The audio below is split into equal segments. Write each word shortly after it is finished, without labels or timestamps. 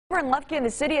In Lufkin, the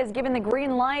city has given the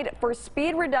green light for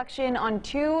speed reduction on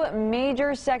two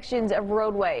major sections of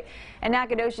roadway. In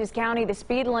Nacogdoches County, the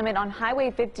speed limit on Highway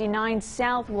 59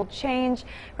 South will change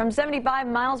from 75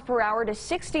 miles per hour to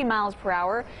 60 miles per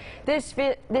hour. This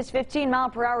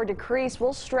 15-mile-per-hour decrease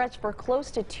will stretch for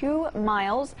close to 2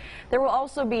 miles. There will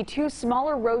also be two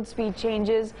smaller road speed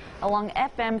changes along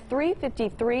FM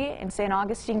 353 in St.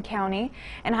 Augustine County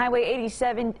and Highway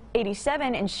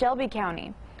 87 in Shelby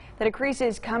County. The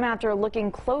decreases come after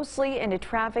looking closely into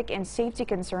traffic and safety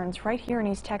concerns right here in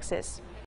East Texas.